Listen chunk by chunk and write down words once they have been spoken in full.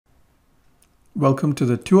Welcome to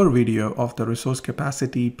the tour video of the Resource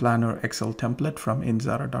Capacity Planner Excel template from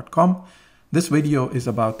Indzara.com. This video is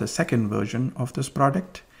about the second version of this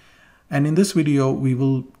product. And in this video, we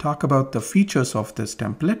will talk about the features of this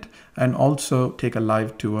template and also take a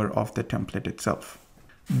live tour of the template itself.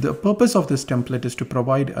 The purpose of this template is to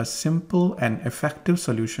provide a simple and effective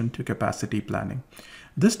solution to capacity planning.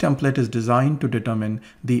 This template is designed to determine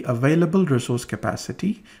the available resource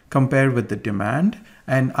capacity, compare with the demand,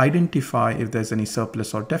 and identify if there's any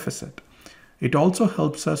surplus or deficit. It also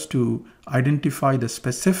helps us to identify the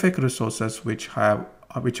specific resources which are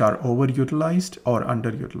overutilized or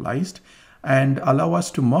underutilized, and allow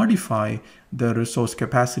us to modify the resource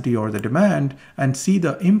capacity or the demand and see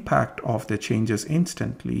the impact of the changes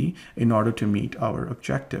instantly in order to meet our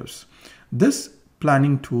objectives. This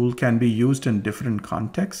planning tool can be used in different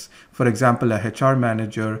contexts. For example, a HR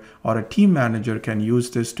manager or a team manager can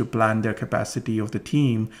use this to plan their capacity of the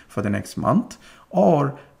team for the next month,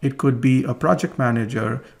 or it could be a project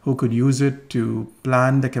manager who could use it to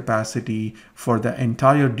plan the capacity for the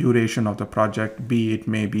entire duration of the project, be it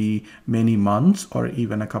maybe many months or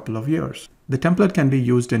even a couple of years. The template can be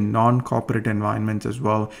used in non-corporate environments as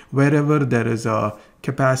well. Wherever there is a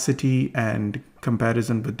capacity and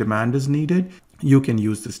comparison with demand is needed, you can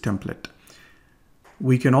use this template.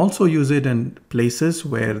 We can also use it in places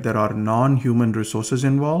where there are non-human resources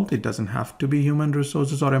involved. It doesn't have to be human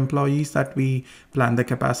resources or employees that we plan the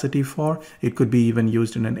capacity for. It could be even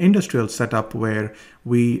used in an industrial setup where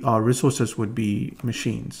our resources would be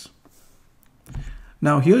machines.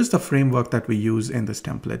 Now, here's the framework that we use in this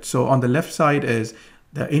template. So on the left side is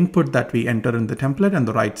the input that we enter in the template, and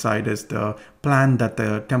the right side is the plan that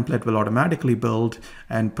the template will automatically build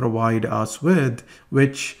and provide us with,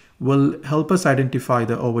 which will help us identify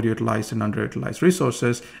the overutilized and underutilized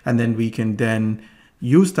resources. And then we can then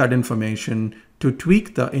use that information to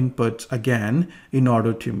tweak the inputs again in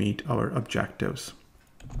order to meet our objectives.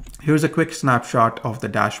 Here's a quick snapshot of the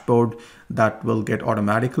dashboard that will get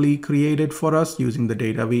automatically created for us using the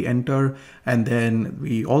data we enter. And then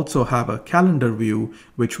we also have a calendar view,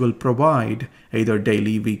 which will provide either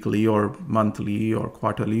daily, weekly, or monthly, or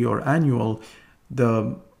quarterly, or annual,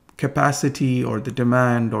 the capacity or the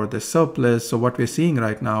demand or the surplus. So what we're seeing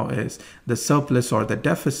right now is the surplus or the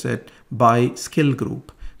deficit by skill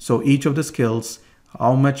group. So each of the skills,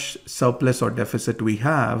 how much surplus or deficit we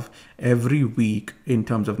have every week in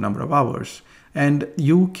terms of number of hours. And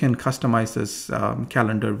you can customize this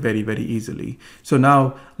calendar very, very easily. So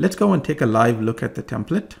now let's go and take a live look at the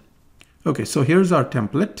template. Okay, so here's our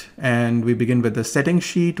template, and we begin with the settings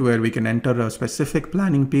sheet where we can enter a specific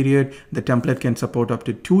planning period. The template can support up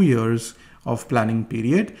to 2 years of planning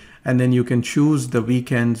period. And then you can choose the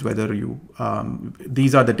weekends, whether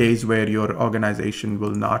these are the days where your organization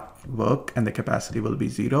will not work and the capacity will be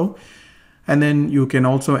 0. And then you can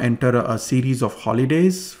also enter a series of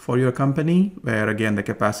holidays for your company where again, the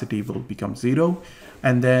capacity will become 0.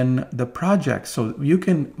 And then the projects. So you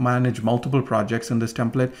can manage multiple projects in this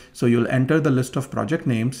template. So you'll enter the list of project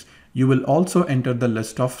names. You will also enter the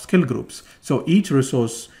list of skill groups. So each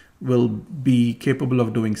resource will be capable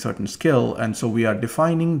of doing certain skill. And so we are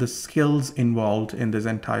defining the skills involved in this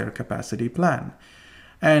entire capacity plan.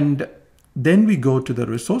 And then we go to the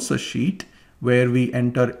resources sheet where we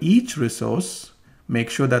enter each resource,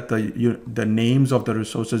 make sure that the names of the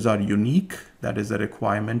resources are unique. That is a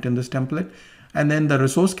requirement in this template. And then the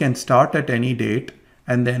resource can start at any date,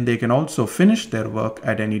 and then they can also finish their work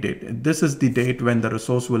at any date. This is the date when the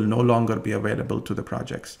resource will no longer be available to the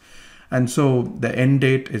projects. And so the end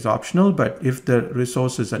date is optional, but if the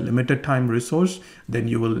resource is a limited time resource, then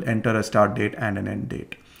you will enter a start date and an end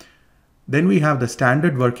date. Then we have the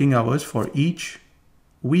standard working hours for each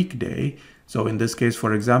weekday. So in this case,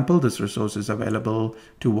 for example, this resource is available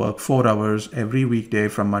to work 4 hours every weekday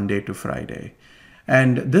from Monday to Friday.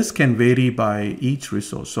 And this can vary by each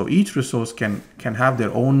resource. So each resource can have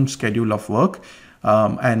their own schedule of work,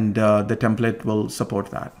 and the template will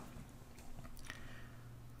support that.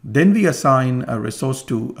 Then we assign a resource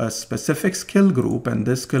to a specific skill group, and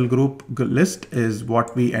this skill group list is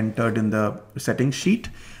what we entered in the settings sheet.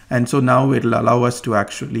 And so now it'll allow us to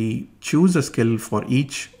actually choose a skill for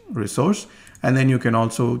each resource. And then you can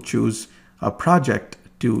also choose a project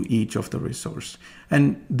to each of the resource.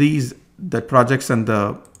 And the projects and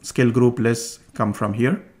the skill group lists come from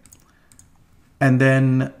here. And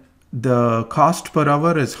then the cost per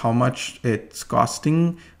hour is how much it's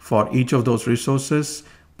costing for each of those resources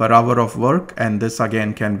per hour of work. And this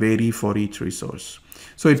again can vary for each resource.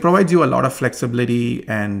 So it provides you a lot of flexibility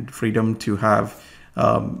and freedom to have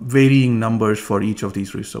varying numbers for each of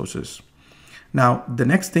these resources. Now, the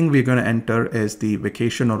next thing we're going to enter is the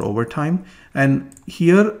vacation or overtime. And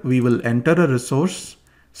here we will enter a resource,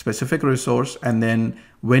 specific resource, and then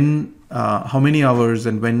when, how many hours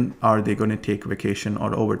and when are they going to take vacation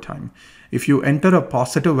or overtime. If you enter a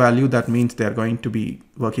positive value, that means they're going to be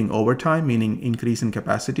working overtime, meaning increase in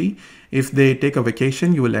capacity. If they take a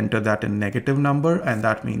vacation, you will enter that in negative number, and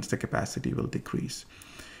that means the capacity will decrease.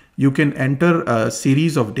 You can enter a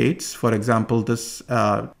series of dates. For example, this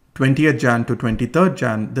 20th Jan to 23rd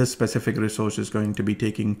Jan, this specific resource is going to be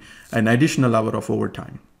taking an additional hour of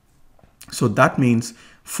overtime. So that means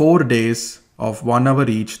 4 days of 1 hour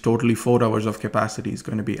each, totally 4 hours of capacity is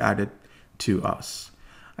going to be added to us.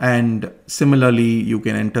 And similarly, you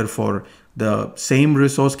can enter for the same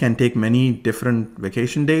resource can take many different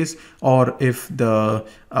vacation days, or if the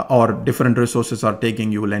or different resources are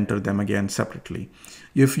taking, you will enter them again separately.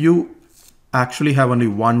 If you actually have only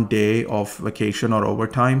 1 day of vacation or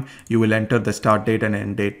overtime, you will enter the start date and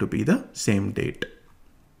end date to be the same date.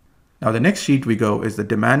 Now the next sheet we go is the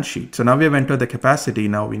demand sheet. So now we have entered the capacity.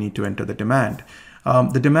 Now we need to enter the demand.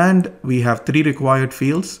 The demand, we have 3 required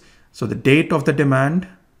fields. So the date of the demand,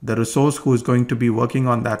 the resource who is going to be working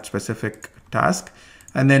on that specific task,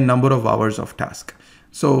 and then number of hours of task.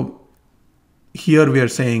 So here we are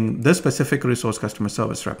saying this specific resource, customer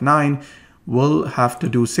service rep 9, will have to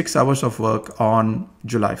do 6 hours of work on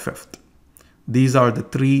July 5th. These are the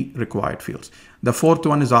 3 required fields. The 4th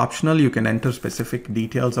one is optional. You can enter specific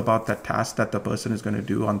details about that task that the person is going to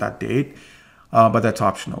do on that date, but that's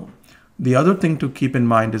optional. The other thing to keep in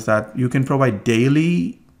mind is that you can provide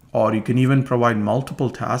daily, or you can even provide multiple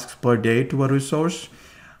tasks per day to a resource.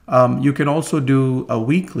 You can also do a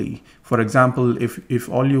weekly. For example, if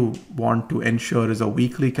all you want to ensure is a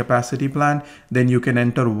weekly capacity plan, then you can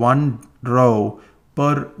enter 1 row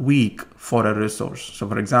per week for a resource. So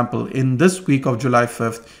for example, in this week of July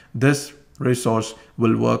 5th, this resource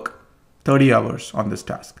will work 30 hours on this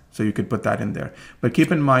task. So you could put that in there. But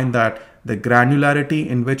keep in mind that the granularity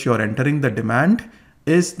in which you're entering the demand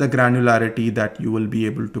is the granularity that you will be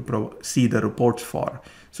able to see the reports for.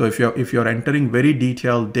 So if you're entering very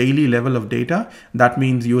detailed daily level of data, that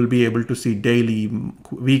means you will be able to see daily,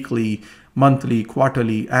 weekly, monthly,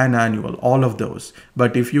 quarterly, and annual, all of those.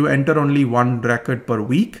 But if you enter only 1 record per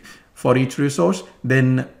week for each resource,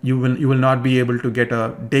 then you will not be able to get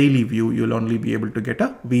a daily view. You'll only be able to get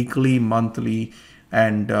a weekly, monthly,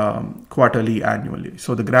 and quarterly, annually.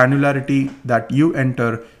 So the granularity that you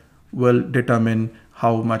enter will determine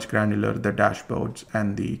how much granular the dashboards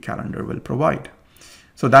and the calendar will provide.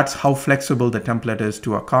 So that's how flexible the template is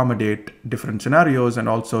to accommodate different scenarios and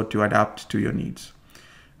also to adapt to your needs.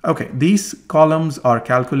 Okay, these columns are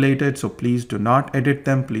calculated, so please do not edit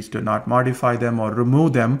them. Please do not modify them or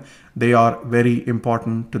remove them. They are very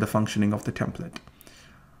important to the functioning of the template.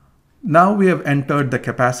 Now we have entered the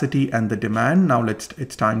capacity and the demand. Now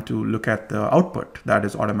it's time to look at the output that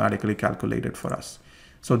is automatically calculated for us.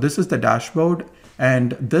 So this is the dashboard,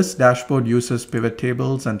 and this dashboard uses pivot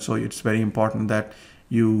tables, and so it's very important that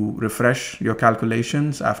you refresh your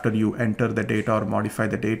calculations after you enter the data or modify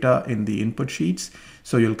the data in the input sheets.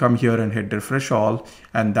 So you'll come here and hit refresh all,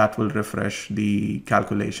 and that will refresh the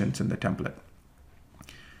calculations in the template.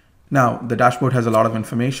 Now, the dashboard has a lot of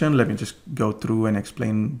information. Let me just go through and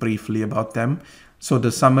explain briefly about them. So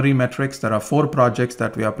the summary metrics, there are 4 projects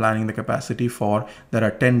that we are planning the capacity for. There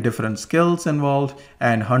are 10 different skills involved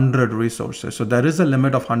and 100 resources. So there is a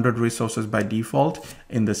limit of 100 resources by default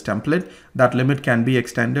in this template. That limit can be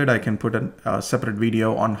extended. I can put a separate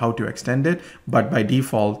video on how to extend it, but by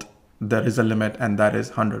default, there is a limit, and that is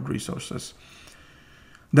 100 resources.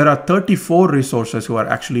 There are 34 resources who are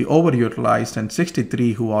actually overutilized and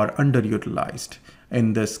 63 who are underutilized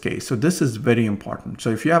in this case. So this is very important.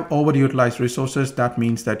 So if you have overutilized resources, that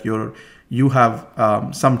means that you have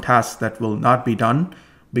some tasks that will not be done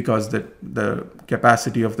because the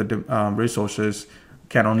capacity of the resources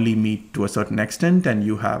can only meet to a certain extent, and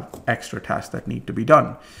you have extra tasks that need to be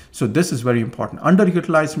done. So this is very important.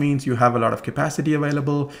 Underutilized means you have a lot of capacity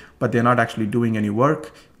available, but they're not actually doing any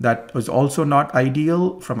work. That was also not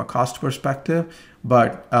ideal from a cost perspective,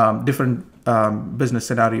 but different business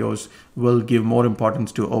scenarios will give more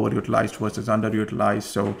importance to overutilized versus underutilized.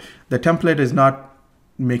 So the template is not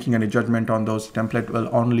making any judgment on those. The template will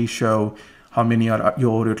only show how many are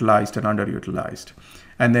overutilized and underutilized.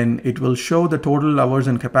 And then it will show the total hours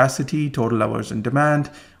in capacity, total hours in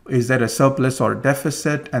demand. Is there a surplus or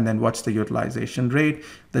deficit? And then what's the utilization rate?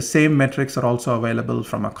 The same metrics are also available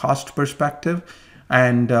from a cost perspective.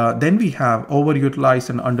 And then we have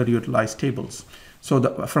overutilized and underutilized tables.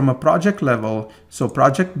 So from a project level, so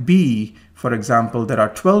project B, for example, there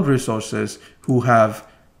are 12 resources who have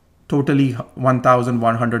totally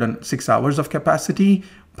 1,106 hours of capacity,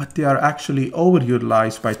 but they are actually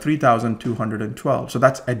overutilized by 3,212. So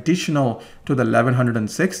that's additional to the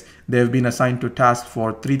 1,106. They've been assigned to task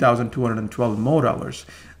for 3,212 more hours.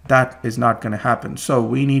 That is not going to happen. So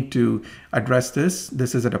we need to address this.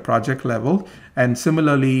 This is at a project level. And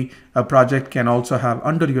similarly, a project can also have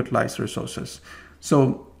underutilized resources.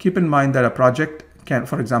 So keep in mind that a project can,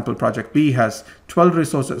 for example, project B has 12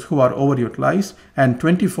 resources who are overutilized and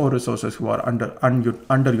 24 resources who are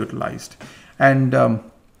underutilized. And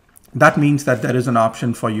that means that there is an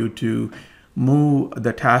option for you to move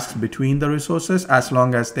the tasks between the resources as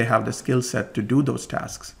long as they have the skill set to do those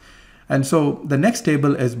tasks. And so the next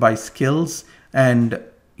table is by skills. And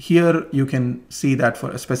here you can see that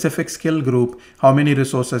for a specific skill group, how many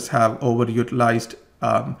resources have overutilized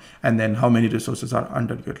and then how many resources are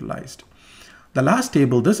underutilized. The last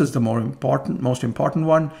table, this is the most important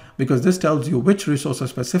one, because this tells you which resources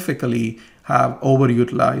specifically have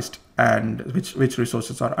overutilized and which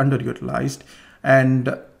resources are underutilized.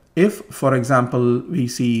 And if, for example, we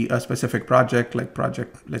see a specific project, like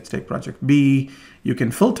let's take project B, you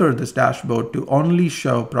can filter this dashboard to only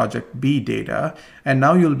show project B data. And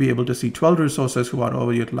now you'll be able to see 12 resources who are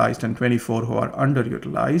overutilized and 24 who are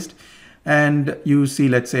underutilized. And you see,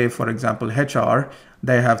 let's say, for example, HR,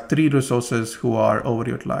 they have 3 resources who are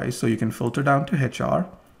overutilized. So you can filter down to HR.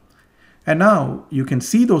 And now you can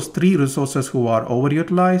see those 3 resources who are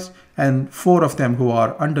overutilized and 4 of them who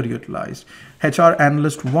are underutilized. HR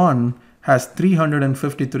Analyst 1 has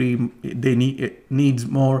 353, needs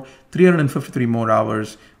 353 more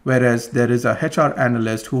hours, whereas there is a HR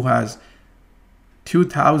Analyst who has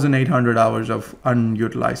 2,800 hours of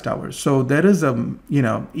unutilized hours. So there is a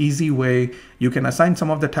easy way you can assign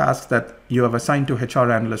some of the tasks that you have assigned to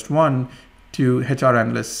HR Analyst 1 to HR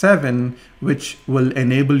Analyst 7, which will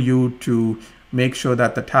enable you to make sure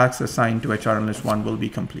that the tasks assigned to HR Analyst 1 will be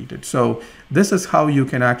completed. So this is how you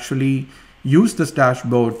can actually use this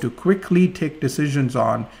dashboard to quickly take decisions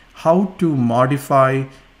on how to modify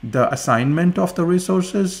the assignment of the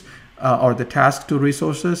resources or the task to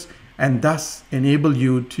resources, and thus enable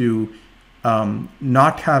you to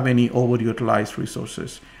not have any overutilized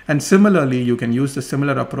resources. And similarly, you can use the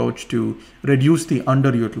similar approach to reduce the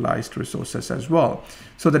underutilized resources as well.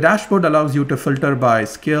 So the dashboard allows you to filter by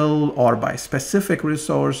skill or by specific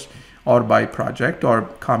resource or by project or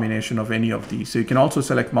combination of any of these. So you can also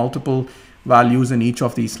select multiple values in each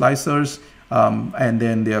of these slicers, and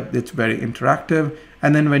then it's very interactive.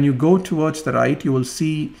 And then when you go towards the right, you will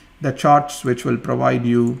see the charts which will provide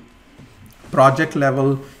you project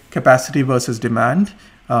level, capacity versus demand,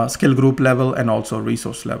 skill group level, and also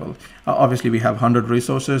resource level. Obviously, we have 100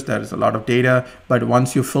 resources. There is a lot of data, but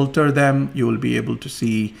once you filter them, you will be able to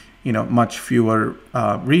see much fewer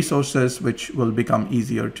resources, which will become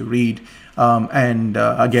easier to read.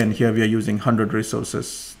 Again, here we are using 100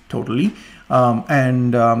 resources totally.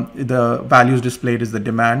 The values displayed is the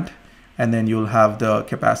demand, and then you'll have the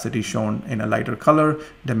capacity shown in a lighter color,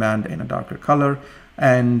 demand in a darker color.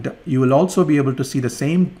 And you will also be able to see the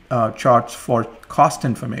same charts for cost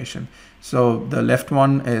information. So the left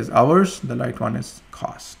one is hours, the right one is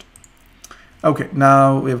cost. Okay,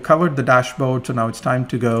 now we have covered the dashboard. So now it's time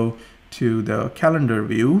to go to the calendar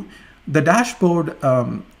view. The dashboard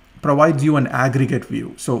provides you an aggregate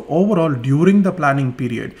view. So overall, during the planning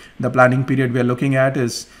period we are looking at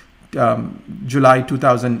is July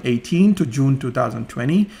 2018 to June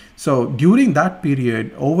 2020. So during that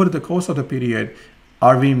period, over the course of the period,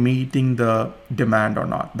 are we meeting the demand or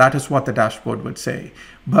not? That is what the dashboard would say.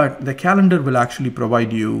 But the calendar will actually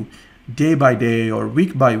provide you day by day or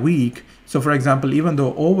week by week. So for example, even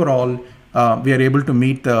though overall we are able to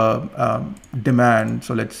meet the demand,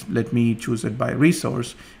 so let me choose it by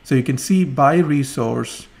resource. So you can see by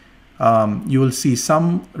resource, you will see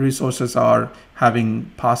some resources are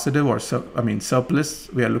having positive or surplus.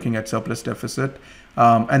 We are looking at surplus deficit,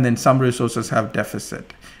 and then some resources have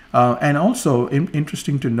deficit. And also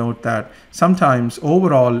interesting to note that sometimes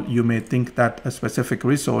overall you may think that a specific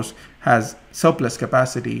resource has surplus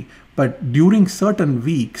capacity, but during certain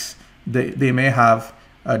weeks they may have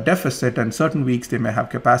a deficit, and certain weeks they may have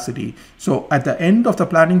capacity. So at the end of the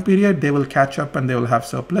planning period, they will catch up and they will have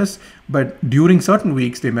surplus, but during certain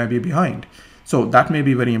weeks they may be behind. So that may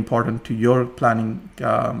be very important to your planning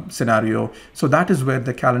scenario. So that is where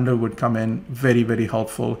the calendar would come in very, very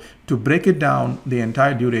helpful to break it down the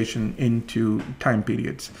entire duration into time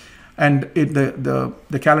periods. And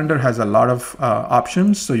the calendar has a lot of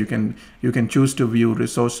options. So you can choose to view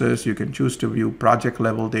resources, you can choose to view project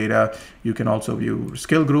level data, you can also view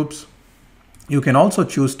skill groups. You can also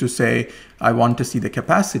choose to say, I want to see the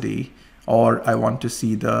capacity, or I want to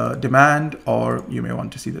see the demand, or you may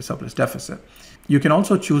want to see the surplus deficit. You can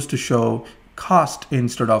also choose to show cost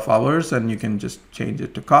instead of hours, and you can just change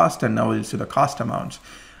it to cost, and now you'll see the cost amounts.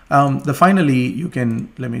 Finally, you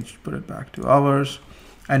can, let me put it back to hours.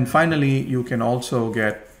 And finally, you can also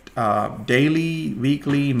get daily,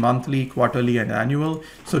 weekly, monthly, quarterly, and annual.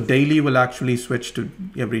 So daily will actually switch to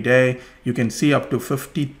every day. You can see up to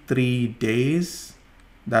 53 days.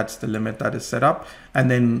 That's the limit that is set up.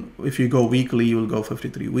 And then if you go weekly, you'll go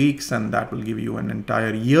 53 weeks, and that will give you an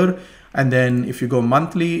entire year. And then if you go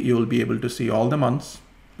monthly, you will be able to see all the months,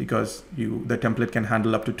 because the template can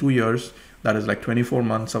handle up to 2 years. That is like 24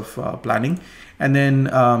 months of planning. And then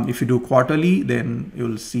if you do quarterly, then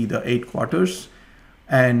you'll see the 8 quarters.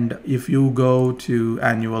 And if you go to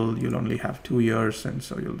annual, you'll only have 2 years. And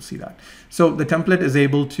so you'll see that. So the template is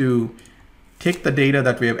able to take the data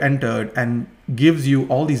that we have entered and gives you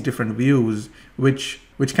all these different views, which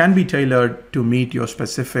can be tailored to meet your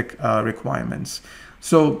specific requirements.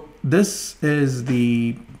 So this is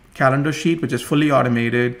the calendar sheet, which is fully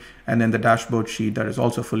automated, and then the dashboard sheet that is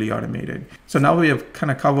also fully automated. So now we have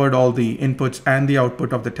kind of covered all the inputs and the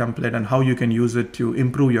output of the template and how you can use it to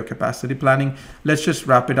improve your capacity planning. Let's just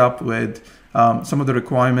wrap it up with some of the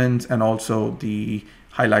requirements and also the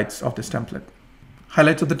highlights of this template.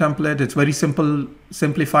 Highlights of the template: it's very simple,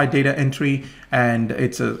 simplified data entry, and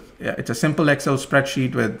it's a simple Excel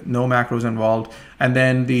spreadsheet with no macros involved. And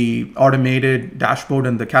then the automated dashboard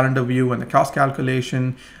and the calendar view and the cost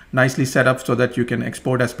calculation, nicely set up so that you can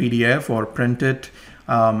export as PDF or print it.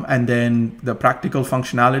 And then the practical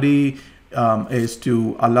functionality is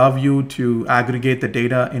to allow you to aggregate the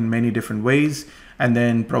data in many different ways, and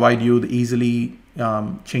then provide you the easily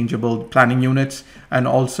changeable planning units, and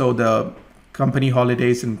also the company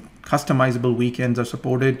holidays and customizable weekends are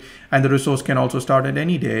supported, and the resource can also start at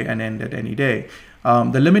any day and end at any day.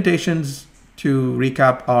 The limitations, to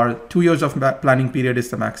recap, are 2 years of planning period is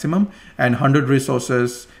the maximum, and 100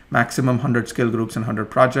 resources, maximum 100 skill groups and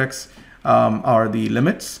 100 projects are the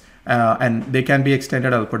limits, and they can be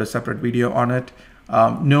extended. I'll put a separate video on it.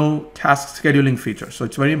 No task scheduling feature. So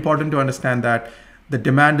it's very important to understand that the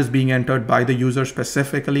demand is being entered by the user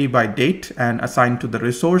specifically by date and assigned to the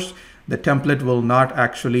resource. The template will not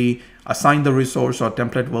actually assign the resource, or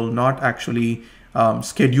template will not actually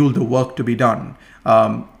schedule the work to be done.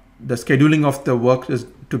 The scheduling of the work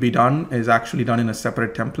to be done is actually done in a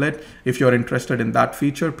separate template. If you're interested in that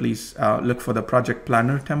feature, please look for the project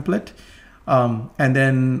planner template. And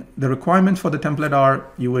then the requirements for the template are: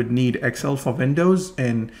 you would need Excel for Windows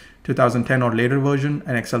in 2010 or later version,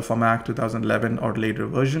 and Excel for Mac 2011 or later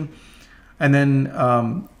version. And then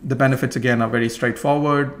the benefits, again, are very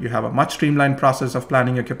straightforward. You have a much streamlined process of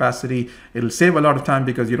planning your capacity. It'll save a lot of time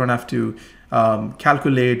because you don't have to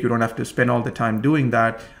calculate. You don't have to spend all the time doing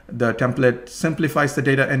that. The template simplifies the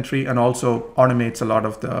data entry and also automates a lot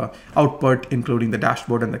of the output, including the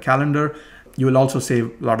dashboard and the calendar. You will also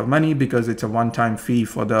save a lot of money because it's a one-time fee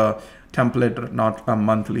for the template, not a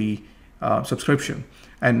monthly subscription.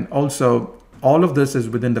 And also, all of this is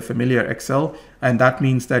within the familiar Excel, and that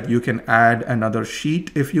means that you can add another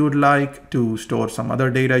sheet if you would like to store some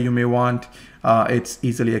other data you may want. It's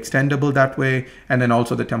easily extendable that way. And then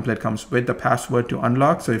also the template comes with the password to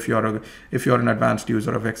unlock. So if you're an advanced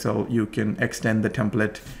user of Excel, you can extend the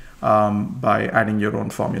template by adding your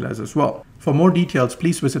own formulas as well. For more details,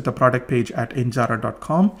 please visit the product page at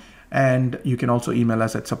indzara.com, and you can also email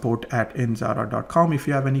us at support@indzara.com if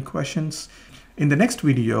you have any questions. In the next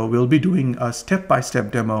video, we'll be doing a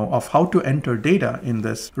step-by-step demo of how to enter data in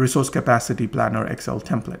this Resource Capacity Planner Excel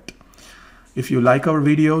template. If you like our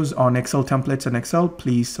videos on Excel templates and Excel,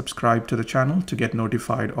 please subscribe to the channel to get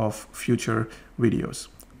notified of future videos.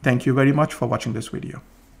 Thank you very much for watching this video.